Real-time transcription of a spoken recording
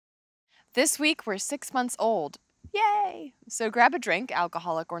This week, we're 6 months old. Yay! So grab a drink,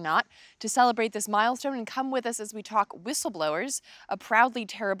 alcoholic or not, to celebrate this milestone and come with us as we talk Whistleblowers, a proudly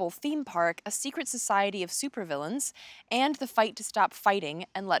terrible theme park, a secret society of supervillains, and the fight to stop fighting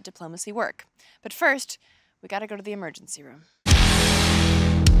and let diplomacy work. But first, we gotta go to the emergency room.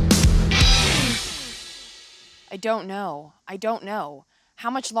 I don't know. How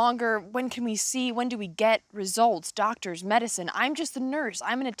much longer? When can we see? When do we get results, doctors, medicine? I'm just the nurse.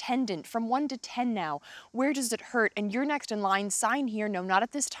 I'm an attendant. From 1 to 10 now. Where does it hurt? And you're next in line. Sign here. No, not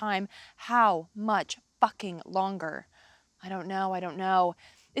at this time. How much fucking longer? I don't know.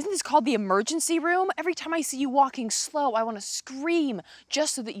 Isn't this called the emergency room? Every time I see you walking slow, I want to scream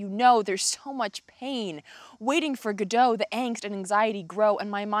just so that you know there's so much pain. Waiting for Godot, the angst and anxiety grow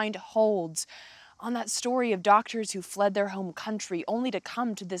and my mind holds on that story of doctors who fled their home country only to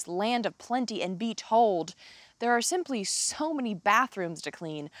come to this land of plenty and be told there are simply so many bathrooms to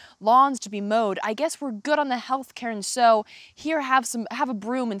clean, lawns to be mowed. I guess we're good on the healthcare, and so here have a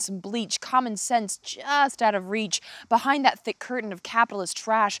broom and some bleach, common sense just out of reach. Behind that thick curtain of capitalist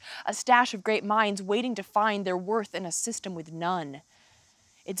trash, a stash of great minds waiting to find their worth in a system with none.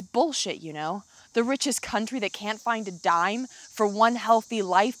 It's bullshit, you know? The richest country that can't find a dime for one healthy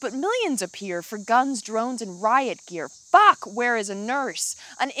life, but millions appear for guns, drones, and riot gear. Fuck, where is a nurse?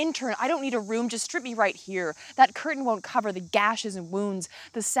 An intern? I don't need a room, just strip me right here. That curtain won't cover the gashes and wounds,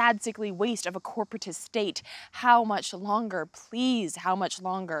 the sad, sickly waste of a corporatist state. How much longer? Please, how much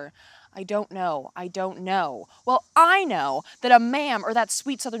longer? I don't know. Well, I know that a ma'am or that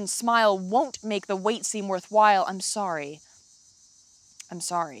sweet southern smile won't make the wait seem worthwhile. I'm sorry.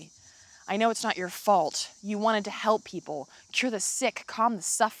 I know it's not your fault. You wanted to help people, cure the sick, calm the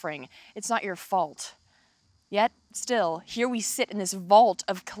suffering. It's not your fault. Yet, still, here we sit in this vault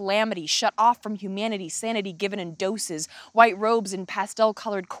of calamity, shut off from humanity, sanity given in doses, white robes in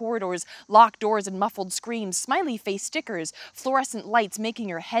pastel-colored corridors, locked doors and muffled screams, smiley face stickers, fluorescent lights making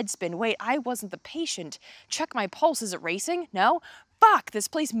your head spin. Wait, I wasn't the patient. Check my pulse, is it racing? No? Fuck, this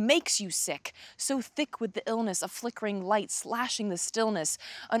place makes you sick. So thick with the illness, a flickering light slashing the stillness.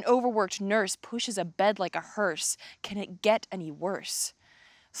 An overworked nurse pushes a bed like a hearse. Can it get any worse?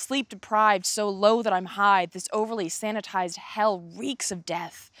 Sleep deprived, so low that I'm high, this overly sanitized hell reeks of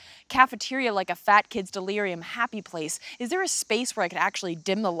death. Cafeteria like a fat kid's delirium, happy place. Is there a space where I could actually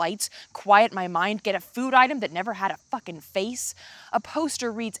dim the lights, quiet my mind, get a food item that never had a fucking face? A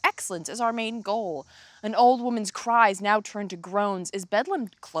poster reads, excellence is our main goal. An old woman's cries now turn to groans. Is Bedlam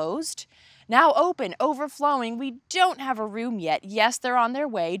closed? Now open, overflowing. We don't have a room yet. Yes, they're on their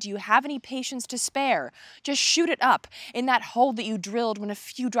way. Do you have any patience to spare? Just shoot it up in that hole that you drilled when a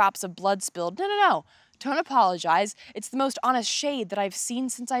few drops of blood spilled. No. Don't apologize. It's the most honest shade that I've seen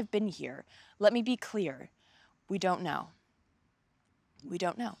since I've been here. Let me be clear. We don't know.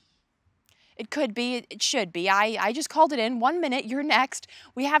 It could be, it should be. I just called it in. 1 minute, you're next.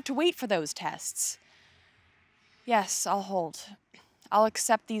 We have to wait for those tests. Yes, I'll hold. I'll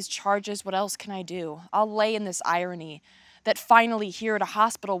accept these charges. What else can I do? I'll lay in this irony that finally here at a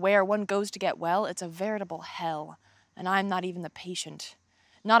hospital where one goes to get well, it's a veritable hell. And I'm not even the patient.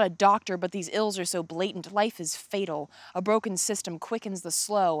 Not a doctor, but these ills are so blatant. Life is fatal. A broken system quickens the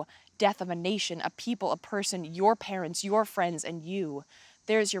slow death of a nation, a people, a person, your parents, your friends, and you.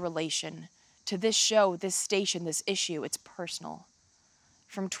 There's your relation. To this show, this station, this issue, it's personal.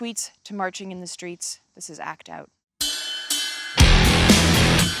 From tweets to marching in the streets, this is Act Out.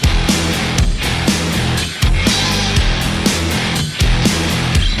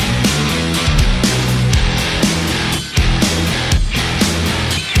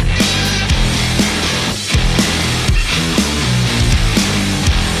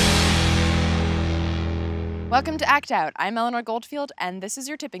 Welcome to Act Out. I'm Eleanor Goldfield, and this is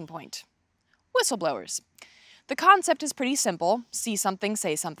your tipping point. Whistleblowers. The concept is pretty simple. See something,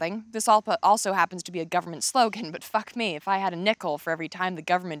 say something. This also happens to be a government slogan, but fuck me, if I had a nickel for every time the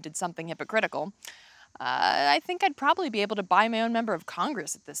government did something hypocritical, I think I'd probably be able to buy my own member of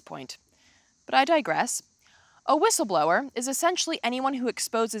Congress at this point. But I digress. A whistleblower is essentially anyone who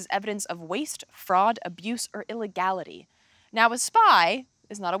exposes evidence of waste, fraud, abuse, or illegality. Now, a spy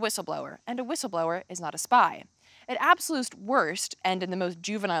is not a whistleblower, and a whistleblower is not a spy. At absolute worst, and in the most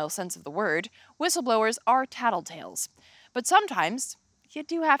juvenile sense of the word, whistleblowers are tattletales. But sometimes, you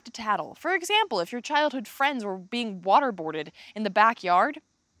do have to tattle. For example, if your childhood friends were being waterboarded in the backyard,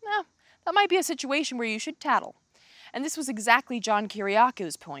 that might be a situation where you should tattle. And this was exactly John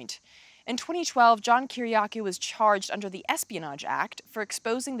Kiriakou's point. In 2012, John Kiriakou was charged under the Espionage Act for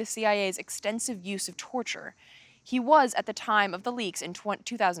exposing the CIA's extensive use of torture. He was, at the time of the leaks in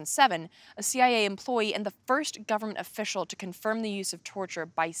 2007, a CIA employee and the first government official to confirm the use of torture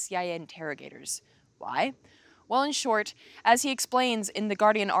by CIA interrogators. Why? Well, in short, as he explains in the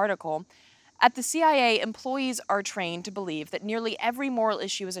Guardian article, at the CIA, employees are trained to believe that nearly every moral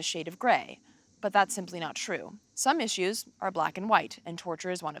issue is a shade of gray. But that's simply not true. Some issues are black and white, and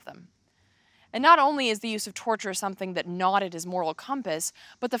torture is one of them. And not only is the use of torture something that gnawed at his moral compass,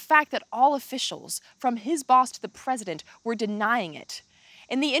 but the fact that all officials, from his boss to the president, were denying it.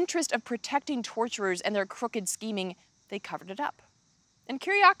 In the interest of protecting torturers and their crooked scheming, they covered it up. And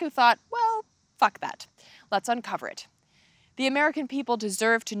Kiriakou thought, well, fuck that. Let's uncover it. The American people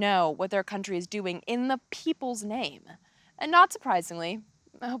deserve to know what their country is doing in the people's name. And not surprisingly,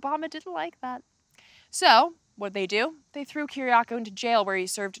 Obama didn't like that. So, what'd they do? They threw Kiriakou into jail where he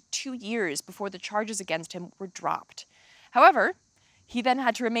served 2 years before the charges against him were dropped. However, he then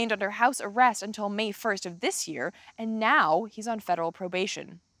had to remain under house arrest until May 1st of this year, and now he's on federal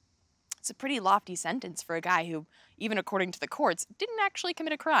probation. It's a pretty lofty sentence for a guy who, even according to the courts, didn't actually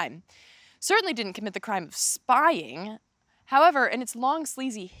commit a crime. Certainly didn't commit the crime of spying. However, in its long,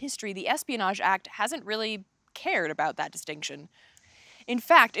 sleazy history, the Espionage Act hasn't really cared about that distinction. In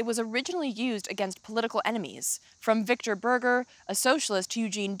fact, it was originally used against political enemies, from Victor Berger, a socialist, to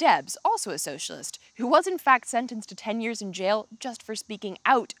Eugene Debs, also a socialist, who was in fact sentenced to 10 years in jail just for speaking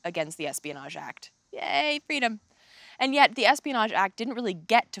out against the Espionage Act. Yay, freedom. And yet, the Espionage Act didn't really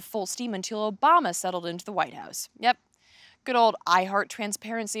get to full steam until Obama settled into the White House. Yep. Good old I Heart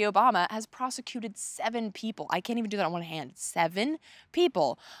Transparency Obama has prosecuted 7 people. I can't even do that on one hand. 7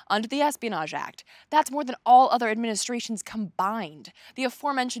 people under the Espionage Act. That's more than all other administrations combined. The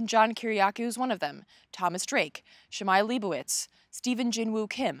aforementioned John Kiriakou is one of them. Thomas Drake, Shemai Leibowitz, Stephen Jinwoo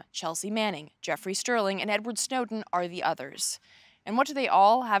Kim, Chelsea Manning, Jeffrey Sterling, and Edward Snowden are the others. And what do they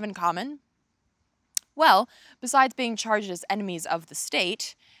all have in common? Well, besides being charged as enemies of the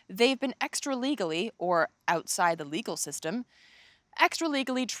state, they've been extra-legally, or outside the legal system,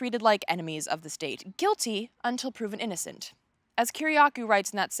 extra-legally treated like enemies of the state, guilty until proven innocent. As Kiriakou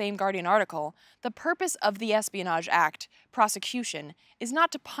writes in that same Guardian article, the purpose of the Espionage Act prosecution is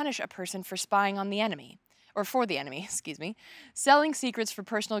not to punish a person for spying on the enemy, or for the enemy, selling secrets for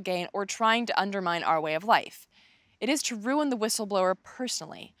personal gain, or trying to undermine our way of life. It is to ruin the whistleblower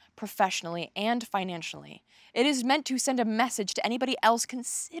personally, professionally, and financially. It is meant to send a message to anybody else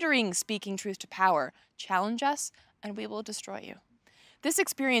considering speaking truth to power. Challenge us, and we will destroy you. This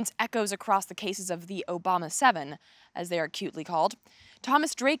experience echoes across the cases of the Obama 7, as they are cutely called.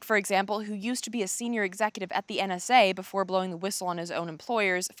 Thomas Drake, for example, who used to be a senior executive at the NSA before blowing the whistle on his own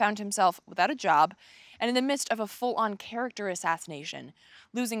employers, found himself without a job and in the midst of a full-on character assassination,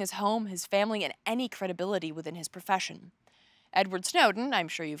 losing his home, his family, and any credibility within his profession. Edward Snowden, I'm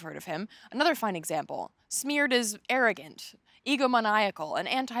sure you've heard of him, another fine example, smeared as arrogant, egomaniacal, an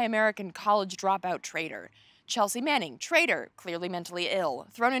anti-American college dropout traitor. Chelsea Manning, traitor, clearly mentally ill,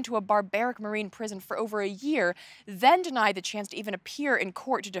 thrown into a barbaric Marine prison for over a year, then denied the chance to even appear in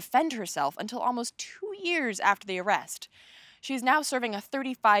court to defend herself until almost 2 years after the arrest. She is now serving a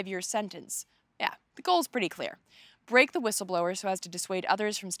 35-year sentence. Yeah, the goal's pretty clear. Break the whistleblower so as to dissuade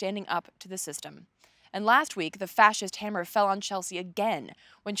others from standing up to the system. And last week, the fascist hammer fell on Chelsea again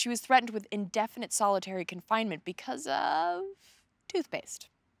when she was threatened with indefinite solitary confinement because of toothpaste.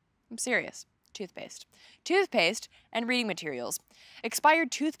 I'm serious. Toothpaste. Toothpaste and reading materials.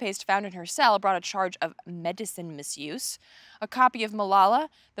 Expired toothpaste found in her cell brought a charge of medicine misuse, a copy of Malala,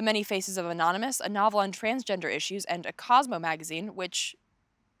 The Many Faces of Anonymous, a novel on transgender issues, and a Cosmo magazine, which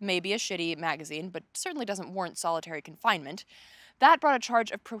may be a shitty magazine, but certainly doesn't warrant solitary confinement. That brought a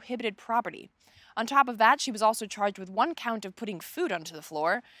charge of prohibited property. On top of that, she was also charged with 1 count of putting food onto the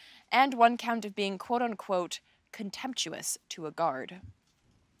floor, and 1 count of being quote-unquote contemptuous to a guard.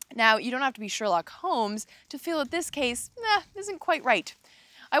 Now, you don't have to be Sherlock Holmes to feel that this case isn't quite right.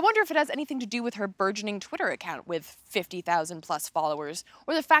 I wonder if it has anything to do with her burgeoning Twitter account with 50,000 plus followers,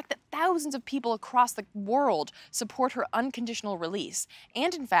 or the fact that thousands of people across the world support her unconditional release.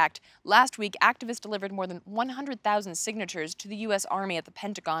 And in fact, last week, activists delivered more than 100,000 signatures to the US Army at the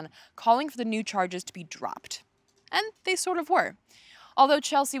Pentagon, calling for the new charges to be dropped. And they sort of were. Although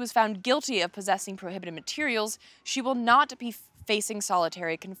Chelsea was found guilty of possessing prohibited materials, she will not be facing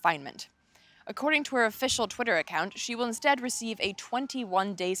solitary confinement. According to her official Twitter account, she will instead receive a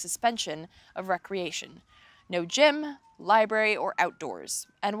 21-day suspension of recreation. No gym, library, or outdoors.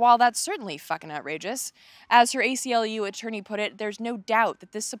 And while that's certainly fucking outrageous, as her ACLU attorney put it, there's no doubt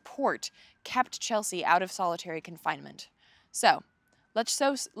that this support kept Chelsea out of solitary confinement. So,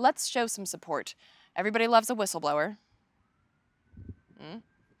 let's show some support. Everybody loves a whistleblower.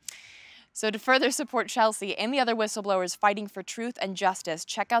 So, to further support Chelsea and the other whistleblowers fighting for truth and justice,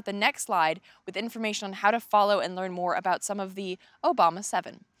 check out the next slide with information on how to follow and learn more about some of the Obama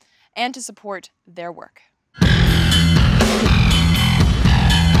 7 and to support their work.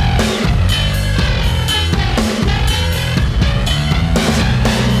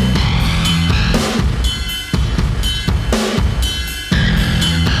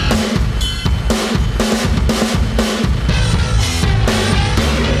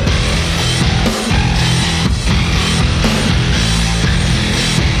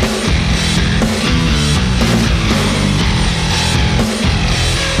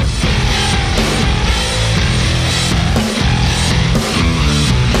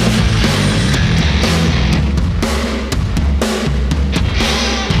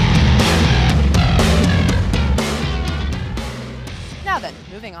 Now then,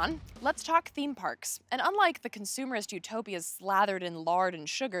 moving on, let's talk theme parks. And unlike the consumerist utopias slathered in lard and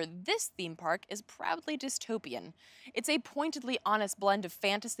sugar, this theme park is proudly dystopian. It's a pointedly honest blend of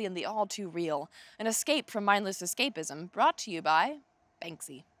fantasy and the all too real, an escape from mindless escapism, brought to you by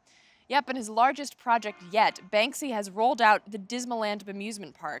Banksy. Yep, in his largest project yet, Banksy has rolled out the Dismaland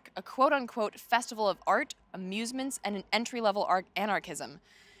Amusement Park, a quote-unquote festival of art, amusements, and an entry-level anarchism.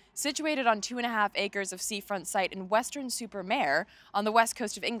 Situated on 2.5 acres of seafront site in weston-super-mare on the west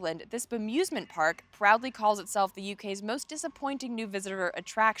coast of England, this bemusement park proudly calls itself the UK's most disappointing new visitor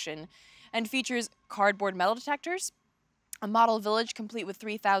attraction and features cardboard metal detectors, a model village complete with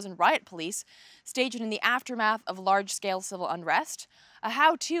 3,000 riot police, staged in the aftermath of large-scale civil unrest, a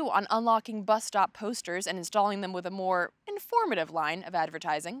how-to on unlocking bus stop posters and installing them with a more informative line of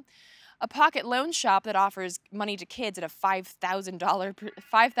advertising, a pocket loan shop that offers money to kids at a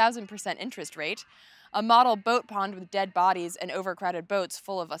 $5,000% interest rate, a model boat pond with dead bodies and overcrowded boats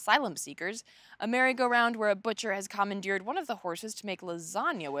full of asylum seekers, a merry-go-round where a butcher has commandeered one of the horses to make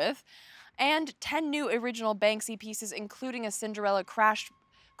lasagna with, and 10 new original Banksy pieces, including a Cinderella crash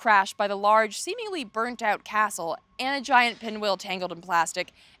by the large, seemingly burnt-out castle, and a giant pinwheel tangled in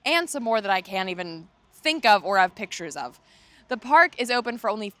plastic, and some more that I can't even think of or have pictures of. The park is open for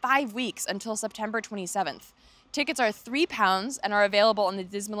only 5 weeks until September 27th. Tickets are £3 and are available on the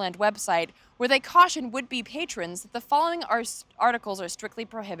Dismaland website, where they caution would-be patrons that the following articles are strictly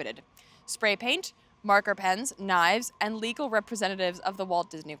prohibited: spray paint, marker pens, knives, and legal representatives of the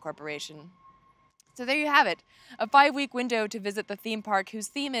Walt Disney Corporation. So there you have it, a 5-week window to visit the theme park whose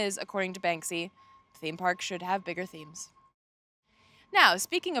theme is, according to Banksy, theme parks should have bigger themes. Now,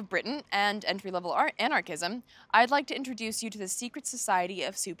 speaking of Britain and entry-level anarchism, I'd like to introduce you to the Secret Society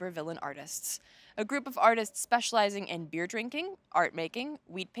of Supervillain Artists, a group of artists specializing in beer drinking, art making,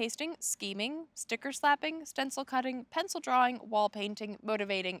 wheat pasting, scheming, sticker slapping, stencil cutting, pencil drawing, wall painting,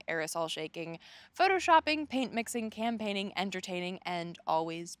 motivating, aerosol shaking, photoshopping, paint mixing, campaigning, entertaining, and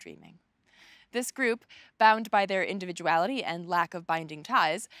always dreaming. This group, bound by their individuality and lack of binding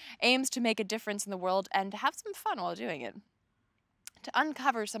ties, aims to make a difference in the world and have some fun while doing it. To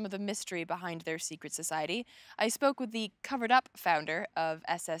uncover some of the mystery behind their secret society, I spoke with the Covered Up founder of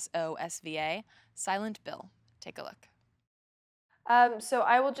SSOSVA, Silent Bill. Take a look. So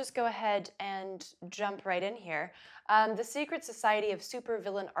I will just go ahead and jump right in here. The Secret Society of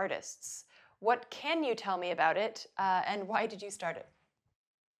Supervillain Artists. What can you tell me about it, and why did you start it?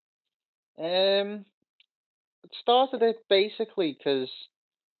 It started it basically because,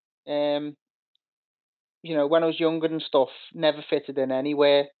 um, when I was younger and stuff, never fitted in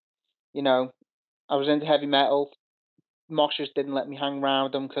anywhere. You know, I was into heavy metal. Moshers didn't let me hang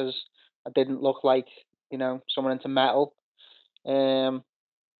around them because I didn't look like, someone into metal. Um,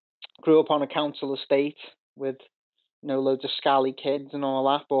 Grew up on a council estate with, loads of scally kids and all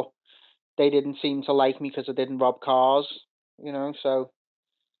that, but they didn't seem to like me because I didn't rob cars. So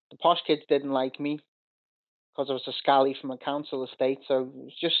the posh kids didn't like me because I was a scally from a council estate. So it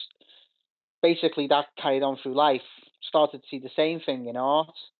was just basically that carried on through life. Started to see the same thing in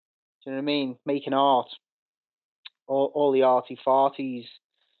art. Do you know what I mean? Making art, all the arty farties,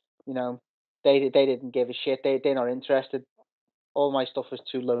 you know, they didn't give a shit. They're not interested. All my stuff was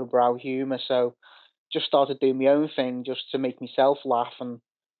too lowbrow humor, so just started doing my own thing just to make myself laugh and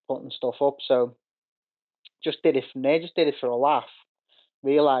putting stuff up. So just did it from there. Just did it for a laugh.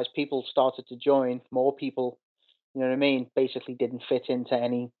 Realized people started to join. More people, you know what I mean? Basically didn't fit into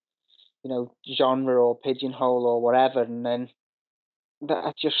any genre or pigeonhole or whatever, and then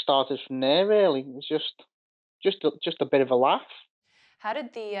that just started from there. Really, it was just a bit of a laugh. How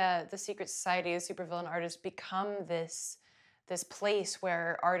did the Secret Society of Supervillain Artists become this place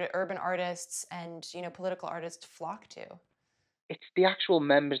where urban artists and political artists flock to? It's the actual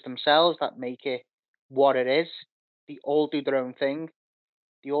members themselves that make it what it is. They all do their own thing.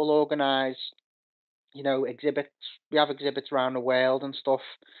 They all organise, exhibits. We have exhibits around the world and stuff.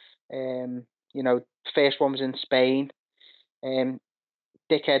 First one was in Spain. Um,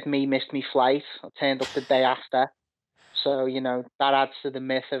 Dickhead me missed me flight. I turned up the day after. So, that adds to the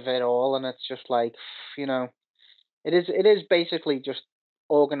myth of it all, and it's just like, you know, it is basically just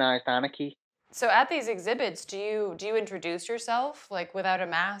organized anarchy. So at these exhibits, do you introduce yourself like without a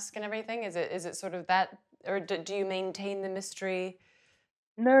mask and everything? Is it sort of that, or do you maintain the mystery?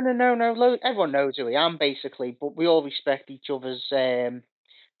 No, no, no, no. Everyone knows who I am, basically, but we all respect each other's.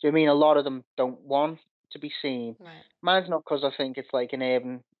 Do you mean a lot of them don't want to be seen? Right. Mine's not because I think it's like an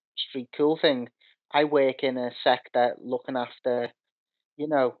urban street cool thing. I work in a sector looking after,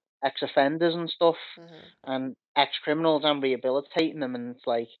 ex-offenders and stuff, Hmm. and ex-criminals and rehabilitating them, and it's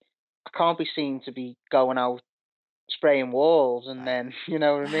like I can't be seen to be going out spraying walls, and Right. then you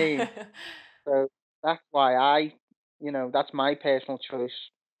know what I mean. So that's why that's my personal choice.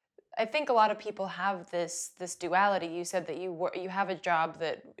 I think a lot of people have this duality. You said that you have a job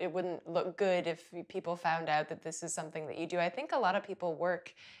that it wouldn't look good if people found out that this is something that you do. I think a lot of people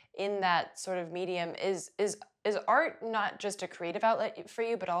work in that sort of medium. Is art not just a creative outlet for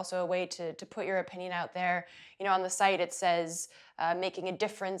you, but also a way to put your opinion out there? You know, on the site it says making a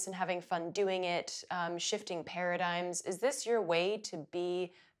difference and having fun doing it, shifting paradigms. Is this your way to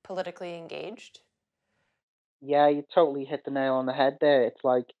be politically engaged? Yeah, you totally hit the nail on the head there. It's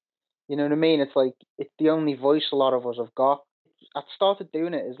like, you know what I mean? It's like it's the only voice a lot of us have got. I started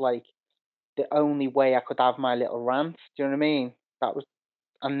doing it as like the only way I could have my little rant. Do you know what I mean? That was,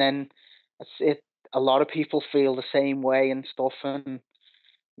 and then it's it. A lot of people feel the same way and stuff, and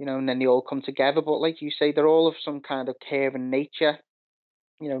and then they all come together. But like you say, they're all of some kind of caring nature.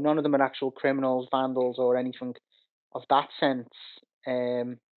 None of them are actual criminals, vandals, or anything of that sense.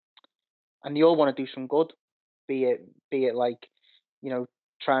 Um, and they all want to do some good, be it like, you know,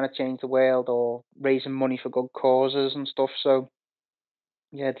 trying to change the world or raising money for good causes and stuff. So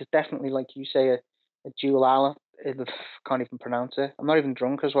yeah, there's definitely, like you say, a dual ala. I can't even pronounce it. I'm not even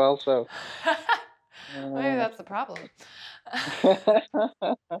drunk as well, so. Maybe Uh, that's the problem.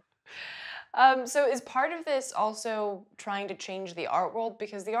 So is part of this also trying to change the art world?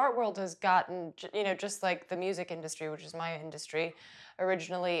 Because the art world has gotten, just like the music industry, which is my industry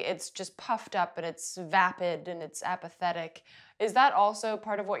originally, it's just puffed up and it's vapid and it's apathetic. Is that also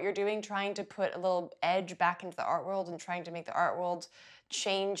part of what you're doing, trying to put a little edge back into the art world and trying to make the art world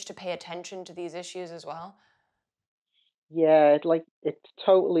change to pay attention to these issues as well? yeah,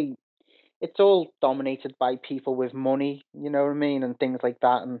 it's all dominated by people with money, you know what I mean, and things like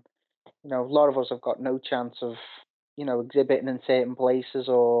that. And a lot of us have got no chance of, exhibiting in certain places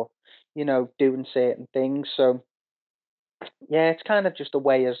or, doing certain things. So yeah, it's kind of just a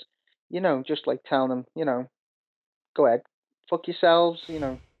way as, just like telling them, go ahead, fuck yourselves.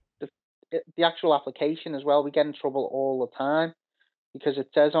 The the actual application as well. We get in trouble all the time because it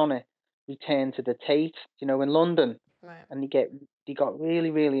says on it, return to the Tate. In London, Right. and they got really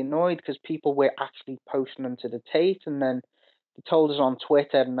really annoyed because people were actually posting them to the Tate, and then they told us on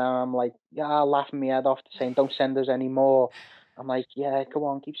Twitter, and now I'm like, yeah, laughing my head off to saying, don't send us any more. I'm like, yeah, come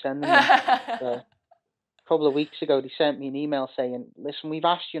on, keep sending them. So a couple of weeks ago, they sent me an email saying, listen, we've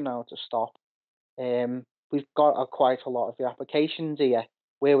asked you now to stop. We've got quite a lot of your applications here.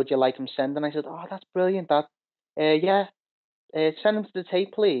 Where would you like them sent? And I said, oh, that's brilliant. Yeah, send them to the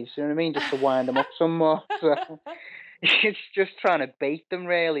tape, please. You know what I mean? Just to wind them up some more. So it's just trying to bait them,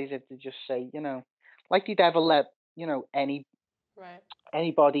 really, is it, to just say, like you'd ever let, Right.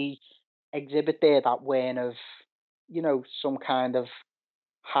 anybody exhibit there that weren't of, some kind of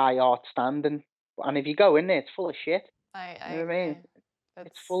high art standing. And if you go in there, it's full of shit. I You know what I mean? agree. It's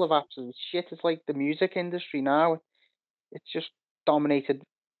That's full of absolute shit. It's like the music industry now. It's just dominated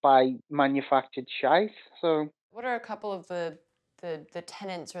by manufactured shite. So, What are a couple of the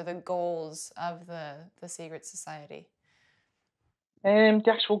tenets or the goals of the secret society? the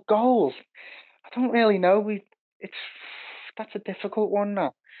actual goals, I don't really know. It's That's a difficult one.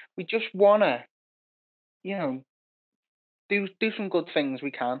 Now, we just wanna, you know, do some good things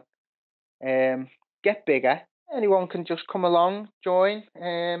we can. Get bigger. Anyone can just come along, join.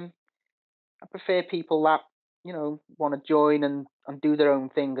 I prefer people that want to join and do their own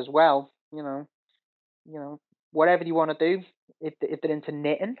thing as well. You know, whatever you want to do. If they're into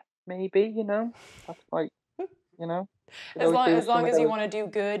knitting, maybe that's like could always do with As some long of as you those. want to do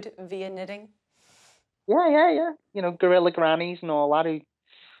good via knitting. Yeah, yeah, yeah. Gorilla grannies and all that who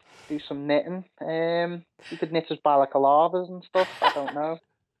do some knitting. You could knit as balaclavas and stuff. I don't know.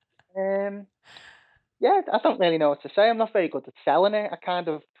 Um, yeah, I don't really know what to say. I'm not very good at selling it.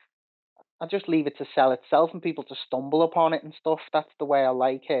 I just leave it to sell itself and people to stumble upon it and stuff. That's the way I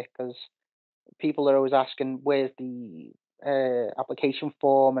like it, because people are always asking where's the application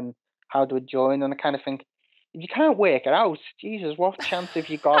form and how do I join, and I kind of think if you can't work it out, Jesus, what chance have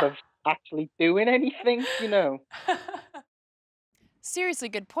you got of actually doing anything? You know? Seriously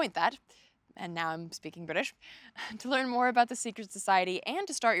good point, that. And now I'm speaking British. To learn more about the Secret Society and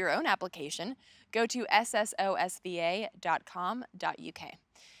to start your own application, go to ssosva.com.uk.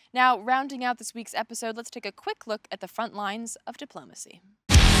 Now, rounding out this week's episode, let's take a quick look at the front lines of diplomacy.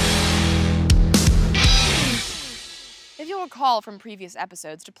 If you'll recall from previous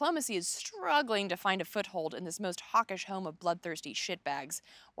episodes, diplomacy is struggling to find a foothold in this most hawkish home of bloodthirsty shitbags,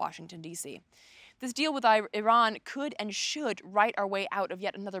 Washington, D.C. This deal with Iran could and should write our way out of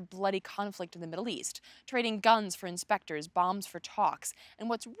yet another bloody conflict in the Middle East, trading guns for inspectors, bombs for talks. And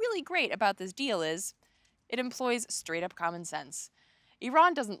what's really great about this deal is it employs straight-up common sense.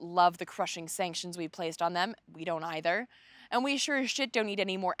 Iran doesn't love the crushing sanctions we placed on them. We don't either. And we sure as shit don't need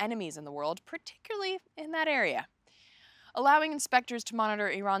any more enemies in the world, particularly in that area. Allowing inspectors to monitor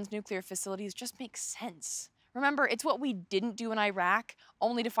Iran's nuclear facilities just makes sense. Remember, it's what we didn't do in Iraq,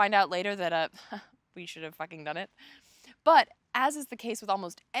 only to find out later that, we should have fucking done it. But, as is the case with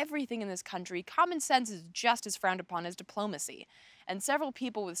almost everything in this country, common sense is just as frowned upon as diplomacy. And several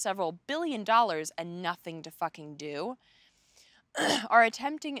people with several $billion and nothing to fucking do are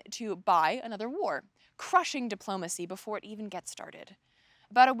attempting to buy another war, crushing diplomacy before it even gets started.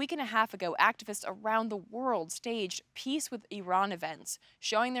 About a week and a half ago, activists around the world staged Peace with Iran events,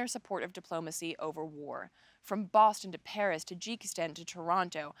 showing their support of diplomacy over war. From Boston to Paris to Tajikistan to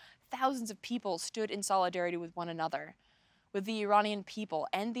Toronto, thousands of people stood in solidarity with one another, with the Iranian people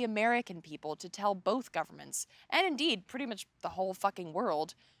and the American people, to tell both governments, and indeed pretty much the whole fucking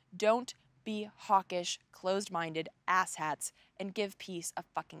world, don't be hawkish, closed-minded asshats and give peace a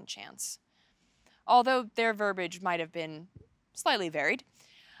fucking chance. Although their verbiage might have been slightly varied.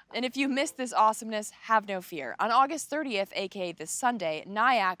 And if you missed this awesomeness, have no fear. On August 30th, aka this Sunday,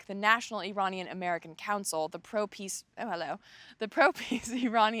 NIAC, the National Iranian American Council, the pro-peace Iranian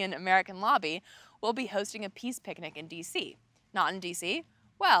American lobby, will be hosting a peace picnic in D.C. Not in D.C.?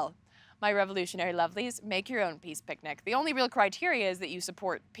 Well, my revolutionary lovelies, make your own peace picnic. The only real criteria is that you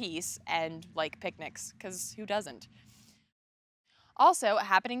support peace and like picnics, because who doesn't? Also,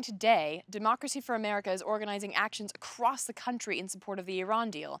 happening today, Democracy for America is organizing actions across the country in support of the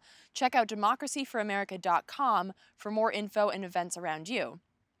Iran deal. Check out democracyforamerica.com for more info and events around you.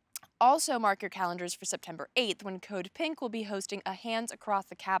 Also, mark your calendars for September 8th, when Code Pink will be hosting a Hands Across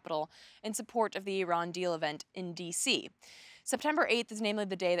the Capitol in support of the Iran deal event in D.C. September 8th is namely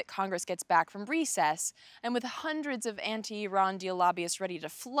the day that Congress gets back from recess, and with hundreds of anti-Iran deal lobbyists ready to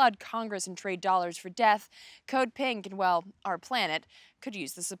flood Congress and trade dollars for death, Code Pink and, well, our planet could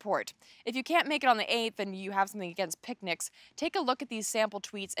use the support. If you can't make it on the 8th and you have something against picnics, take a look at these sample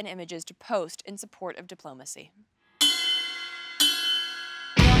tweets and images to post in support of diplomacy.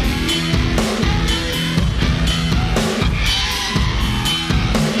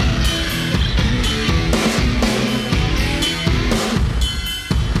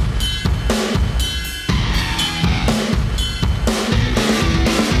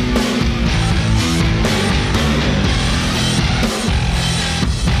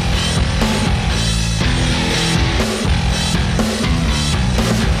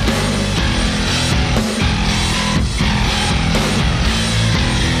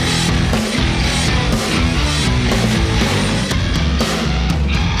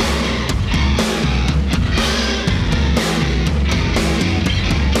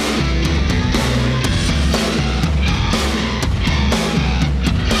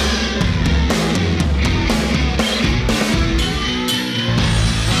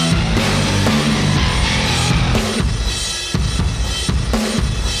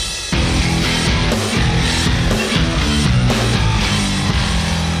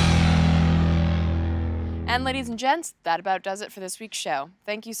 And ladies and gents, that about does it for this week's show.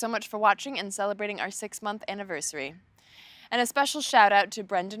 Thank you so much for watching and celebrating our 6-month anniversary. And a special shout out to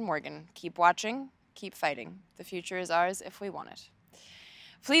Brendan Morgan. Keep watching, keep fighting. The future is ours if we want it.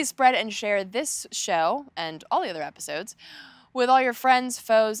 Please spread and share this show, and all the other episodes, with all your friends,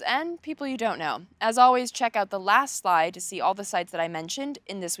 foes, and people you don't know. As always, check out the last slide to see all the sites that I mentioned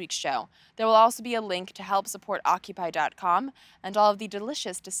in this week's show. There will also be a link to help support Occupy.com and all of the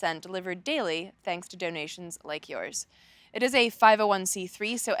delicious dissent delivered daily thanks to donations like yours. It is a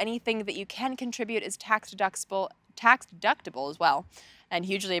 501c3, so anything that you can contribute is tax deductible as well, and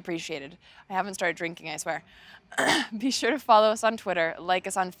hugely appreciated. I haven't started drinking, I swear. Be sure to follow us on Twitter, like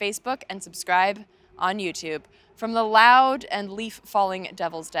us on Facebook, and subscribe on YouTube From the loud and leaf falling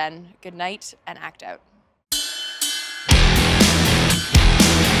devil's den, good night and act out.